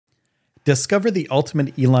Discover the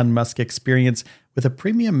ultimate Elon Musk experience with a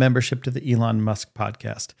premium membership to the Elon Musk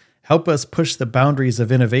podcast. Help us push the boundaries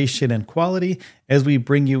of innovation and quality as we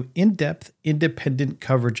bring you in-depth, independent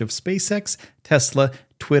coverage of SpaceX, Tesla,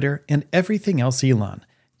 Twitter, and everything else Elon.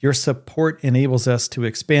 Your support enables us to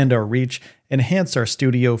expand our reach, enhance our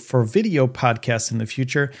studio for video podcasts in the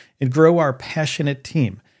future, and grow our passionate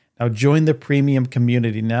team. Now join the premium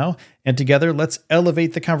community now, and together let's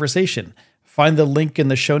elevate the conversation. Find the link in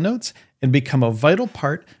the show notes and become a vital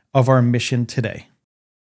part of our mission today.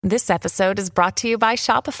 This episode is brought to you by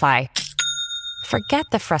Shopify. Forget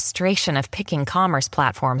the frustration of picking commerce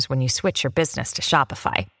platforms when you switch your business to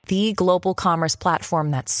Shopify, the global commerce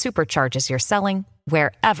platform that supercharges your selling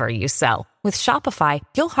wherever you sell. With Shopify,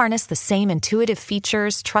 you'll harness the same intuitive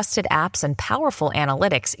features, trusted apps, and powerful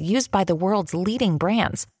analytics used by the world's leading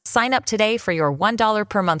brands. Sign up today for your $1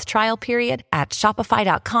 per month trial period at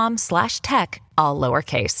shopify.com/tech, all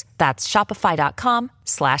lowercase. That's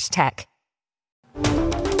shopify.com/tech.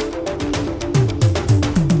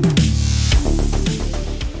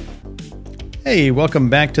 Hey, welcome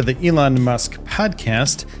back to the Elon Musk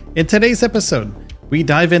podcast. In today's episode, we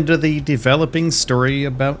dive into the developing story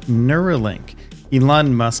about Neuralink,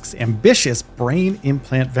 Elon Musk's ambitious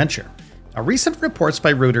brain-implant venture. Now, recent reports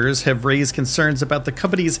by Reuters have raised concerns about the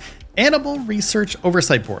company's Animal Research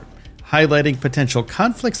Oversight Board, highlighting potential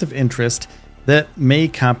conflicts of interest that may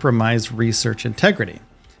compromise research integrity.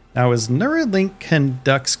 Now, as Neuralink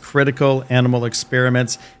conducts critical animal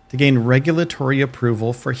experiments to gain regulatory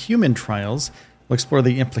approval for human trials, we'll explore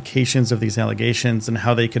the implications of these allegations and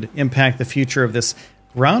how they could impact the future of this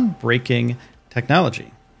groundbreaking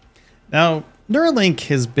technology. Now, Neuralink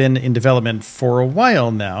has been in development for a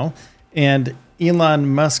while now, and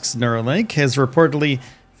Elon Musk's Neuralink has reportedly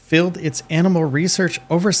filled its Animal Research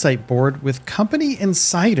Oversight Board with company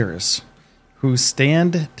insiders who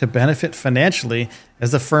stand to benefit financially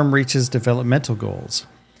as the firm reaches developmental goals.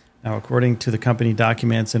 Now, according to the company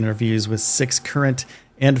documents and interviews with 6 current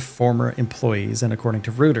and former employees, and according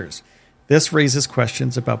to Reuters, this raises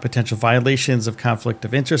questions about potential violations of conflict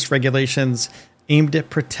of interest regulations aimed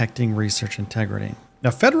at protecting research integrity.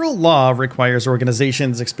 Now, federal law requires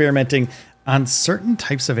organizations experimenting on certain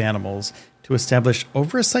types of animals to establish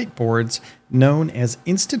oversight boards known as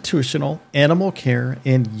Institutional Animal Care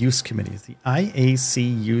and Use Committees, the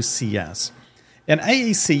IACUCS. And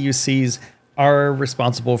IACUCs are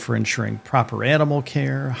responsible for ensuring proper animal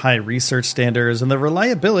care, high research standards, and the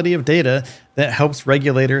reliability of data that helps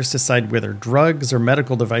regulators decide whether drugs or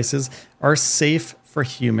medical devices are safe for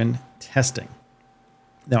human testing.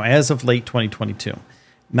 Now, as of late 2022,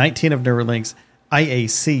 19 of Neuralink's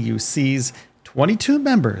IACUC's 22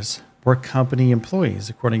 members were company employees,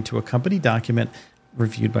 according to a company document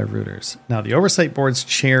reviewed by Reuters. Now, the Oversight Board's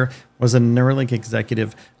chair was a Neuralink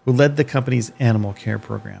executive who led the company's animal care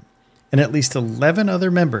program, and at least 11 other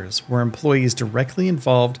members were employees directly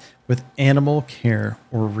involved with animal care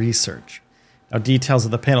or research. Now, details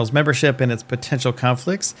of the panel's membership and its potential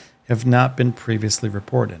conflicts have not been previously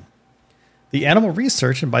reported. The animal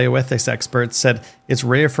research and bioethics experts said it's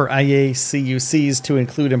rare for IACUCs to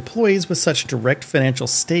include employees with such direct financial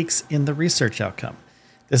stakes in the research outcome.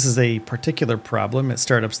 This is a particular problem at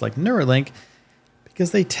startups like Neuralink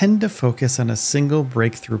because they tend to focus on a single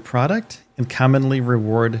breakthrough product and commonly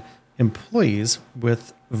reward employees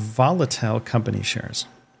with volatile company shares.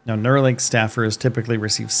 Now, Neuralink staffers typically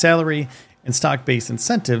receive salary and stock-based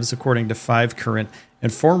incentives, according to 5 current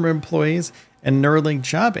and former employees, and Neuralink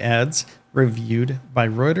job ads reviewed by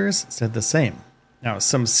Reuters said the same. Now,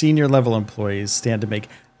 some senior-level employees stand to make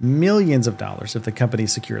millions of dollars if the company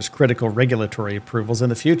secures critical regulatory approvals in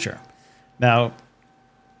the future. Now,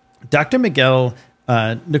 Dr. Miguel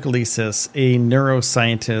Nucalesis, a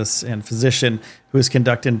neuroscientist and physician who has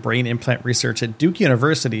conducted brain implant research at Duke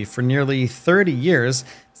University for nearly 30 years,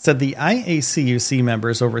 said the IACUC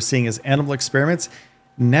members overseeing his animal experiments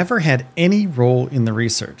never had any role in the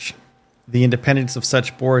research. The independence of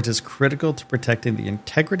such boards is critical to protecting the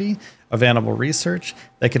integrity of animal research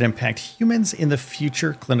that could impact humans in the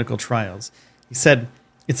future clinical trials. He said,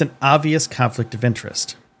 it's an obvious conflict of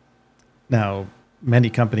interest. Now, many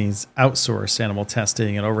companies outsource animal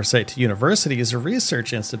testing and oversight to universities or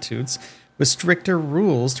research institutes with stricter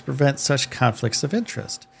rules to prevent such conflicts of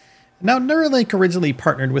interest. Now, Neuralink originally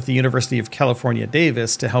partnered with the University of California,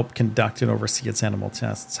 Davis to help conduct and oversee its animal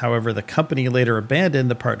tests. However, the company later abandoned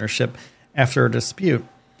the partnership after a dispute,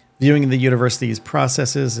 viewing the university's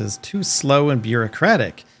processes as too slow and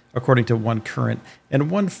bureaucratic, according to one current and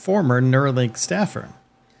one former Neuralink staffer.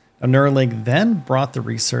 Now, Neuralink then brought the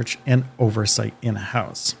research and oversight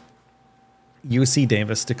in-house. UC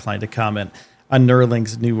Davis declined to comment on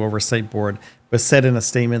Neuralink's new Oversight board, but said in a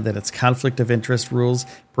statement that its conflict of interest rules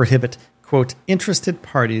prohibit, quote, interested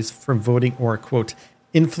parties from voting or, quote,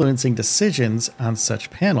 influencing decisions on such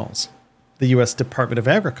panels. The U.S. Department of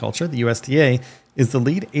Agriculture, the USDA, is the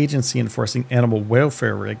lead agency enforcing animal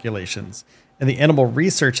welfare regulations, and the animal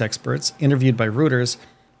research experts interviewed by Reuters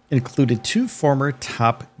included two former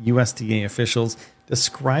top USDA officials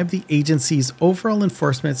describe the agency's overall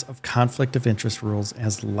enforcement of conflict of interest rules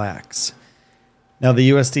as lax. Now, the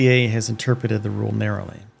USDA has interpreted the rule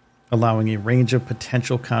narrowly, allowing a range of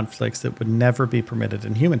potential conflicts that would never be permitted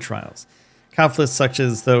in human trials. Conflicts such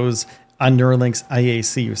as those on Neuralink's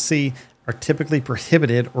IACUC are typically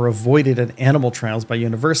prohibited or avoided in animal trials by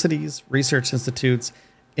universities, research institutes,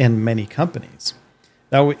 and many companies.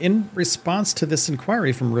 Now, in response to this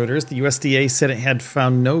inquiry from Reuters, the USDA said it had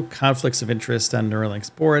found no conflicts of interest on Neuralink's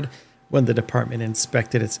board when the department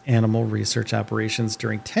inspected its animal research operations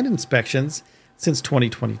during 10 inspections since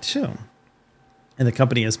 2022. And the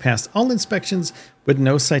company has passed all inspections with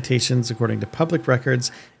no citations according to public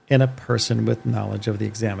records and a person with knowledge of the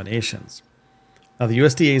examinations. Now, the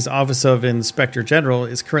USDA's Office of Inspector General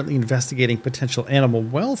is currently investigating potential animal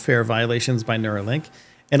welfare violations by Neuralink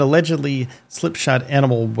and allegedly slipshod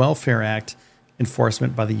Animal Welfare Act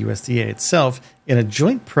enforcement by the USDA itself in a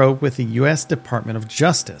joint probe with the U.S. Department of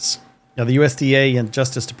Justice. Now, the USDA and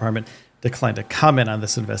Justice Department declined to comment on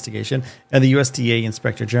this investigation, and the USDA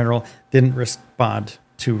Inspector General didn't respond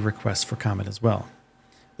to requests for comment as well.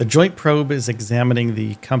 The joint probe is examining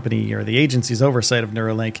the company or the agency's oversight of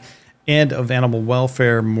Neuralink and of animal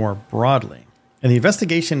welfare more broadly. And the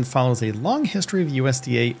investigation follows a long history of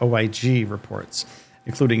USDA OIG reports,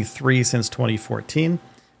 including 3 since 2014,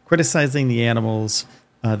 criticizing the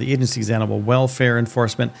agency's animal welfare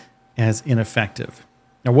enforcement as ineffective.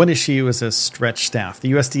 Now, one issue is a stretched staff.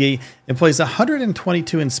 The USDA employs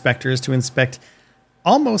 122 inspectors to inspect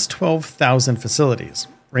almost 12,000 facilities,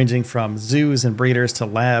 ranging from zoos and breeders to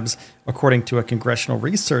labs, according to a Congressional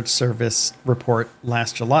Research Service report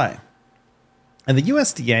last July. And the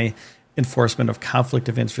USDA enforcement of conflict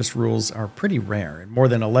of interest rules are pretty rare. In more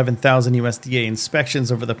than 11,000 USDA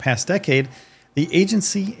inspections over the past decade, the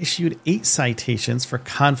agency issued 8 citations for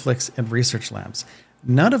conflicts in research labs,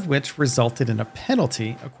 none of which resulted in a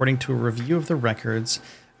penalty, according to a review of the records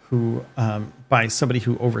by somebody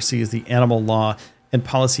who oversees the Animal Law and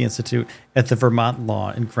Policy Institute at the Vermont Law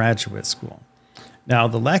and Graduate School. Now,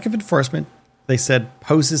 the lack of enforcement, they said,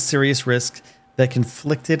 poses serious risks that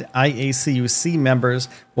conflicted IACUC members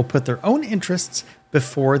will put their own interests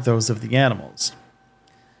before those of the animals.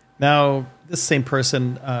 Now, this same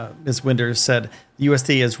person, Ms. Winders, said the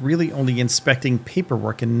USDA is really only inspecting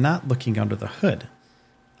paperwork and not looking under the hood.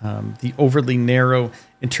 The overly narrow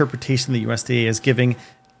interpretation the USDA is giving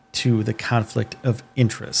to the conflict of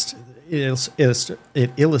interest.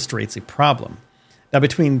 It illustrates a problem. Now,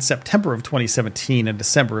 between September of 2017 and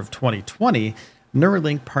December of 2020,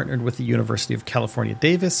 Neuralink partnered with the University of California,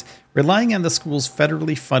 Davis, relying on the school's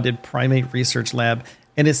federally funded primate research lab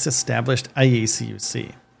and its established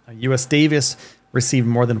IACUC. US Davis received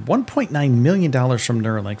more than $1.9 million from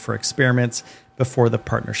Neuralink for experiments before the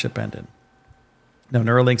partnership ended. Now,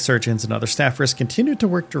 Neuralink surgeons and other staffers continued to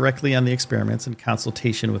work directly on the experiments in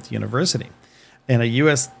consultation with the university. And a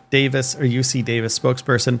UC Davis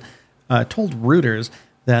spokesperson told Reuters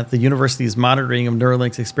that the university's monitoring of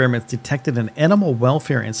Neuralink's experiments detected an animal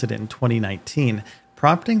welfare incident in 2019,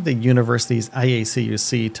 prompting the university's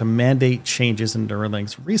IACUC to mandate changes in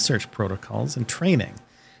Neuralink's research protocols and training.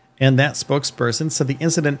 And that spokesperson said the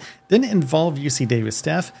incident didn't involve UC Davis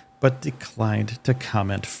staff, but declined to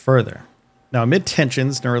comment further. Now, amid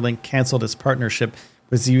tensions, Neuralink canceled its partnership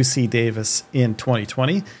with UC Davis in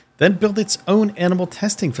 2020, then built its own animal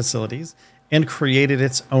testing facilities and created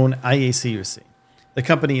its own IACUC. The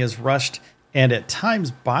company has rushed and at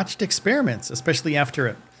times botched experiments, especially after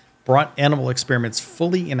it brought animal experiments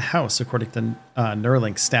fully in-house, according to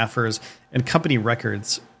Neuralink staffers and company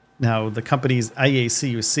records. Now, the company's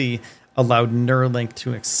IACUC allowed Neuralink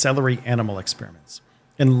to accelerate animal experiments.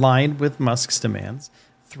 In line with Musk's demands,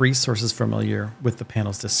 3 sources familiar with the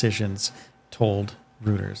panel's decisions told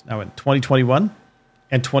Reuters. Now, in 2021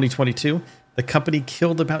 and 2022, the company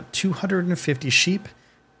killed about 250 sheep,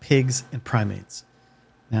 pigs, and primates.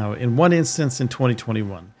 Now, in one instance in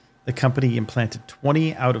 2021, the company implanted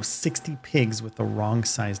 20 out of 60 pigs with the wrong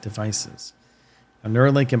size devices. Now,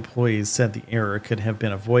 Neuralink employees said the error could have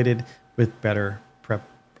been avoided with better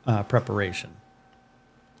preparation.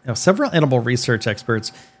 Now, several animal research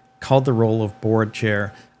experts called the role of board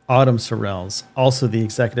chair Autumn Sorrells, also the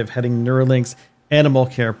executive heading Neuralink's animal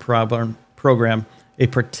care program, a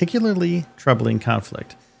particularly troubling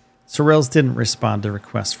conflict. Sorrells didn't respond to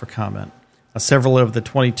requests for comment. Several of the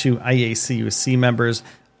 22 IACUC members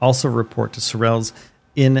also report to Sorrells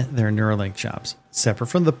in their Neuralink jobs, separate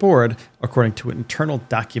from the board, according to internal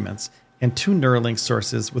documents and 2 Neuralink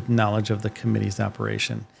sources with knowledge of the committee's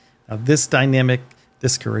operation. Now, this dynamic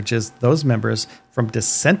discourages those members from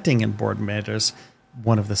dissenting in board matters,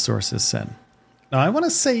 one of the sources said. Now, I want to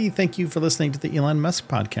say thank you for listening to the Elon Musk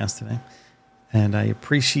podcast today. And I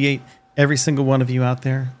appreciate every single one of you out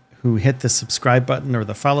there who hit the subscribe button or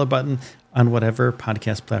the follow button on whatever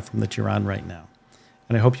podcast platform that you're on right now.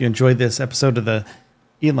 And I hope you enjoyed this episode of the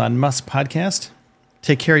Elon Musk podcast.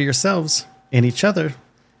 Take care of yourselves and each other,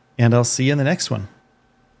 and I'll see you in the next one.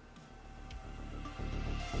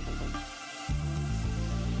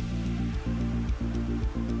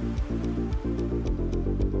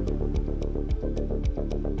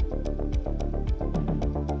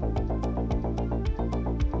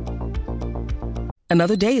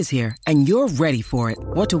 Another day is here, and you're ready for it.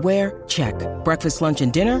 What to wear? Check. Breakfast, lunch,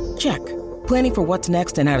 and dinner? Check. Planning for what's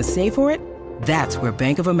next and how to save for it? That's where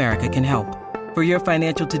Bank of America can help. For your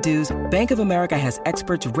financial to-dos, Bank of America has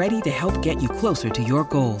experts ready to help get you closer to your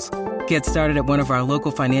goals. Get started at one of our local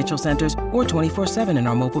financial centers or 24/7 in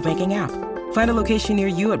our mobile banking app. Find a location near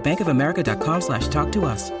you at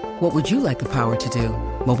bankofamerica.com/talktous. What would you like the power to do?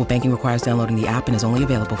 Mobile banking requires downloading the app and is only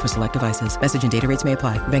available for select devices. Message and data rates may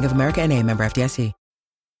apply. Bank of America N.A., member FDIC.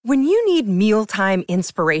 When you need mealtime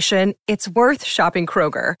inspiration, it's worth shopping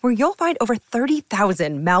Kroger, where you'll find over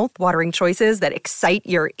 30,000 mouth-watering choices that excite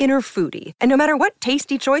your inner foodie. And no matter what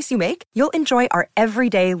tasty choice you make, you'll enjoy our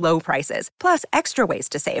everyday low prices, plus extra ways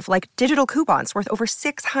to save, like digital coupons worth over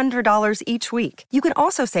 $600 each week. You can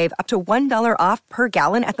also save up to $1 off per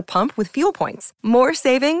gallon at the pump with fuel points. More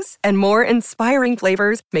savings and more inspiring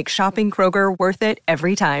flavors make shopping Kroger worth it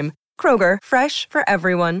every time. Kroger, fresh for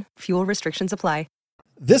everyone. Fuel restrictions apply.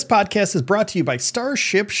 This podcast is brought to you by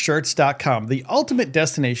StarshipShirts.com, the ultimate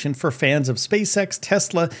destination for fans of SpaceX,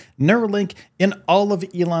 Tesla, Neuralink, and all of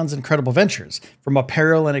Elon's incredible ventures. From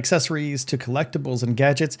apparel and accessories to collectibles and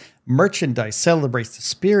gadgets, merchandise celebrates the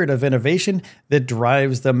spirit of innovation that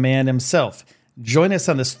drives the man himself. Join us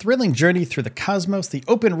on this thrilling journey through the cosmos, the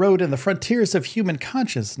open road, and the frontiers of human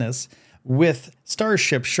consciousness with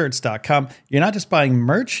StarshipShirts.com. You're not just buying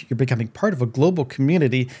merch, you're becoming part of a global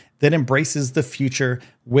community that embraces the future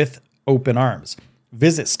with open arms.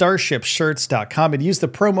 Visit StarshipShirts.com and use the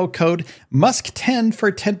promo code MUSK10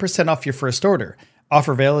 for 10% off your first order.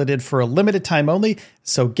 Offer valid for a limited time only,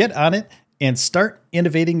 so get on it and start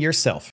innovating yourself.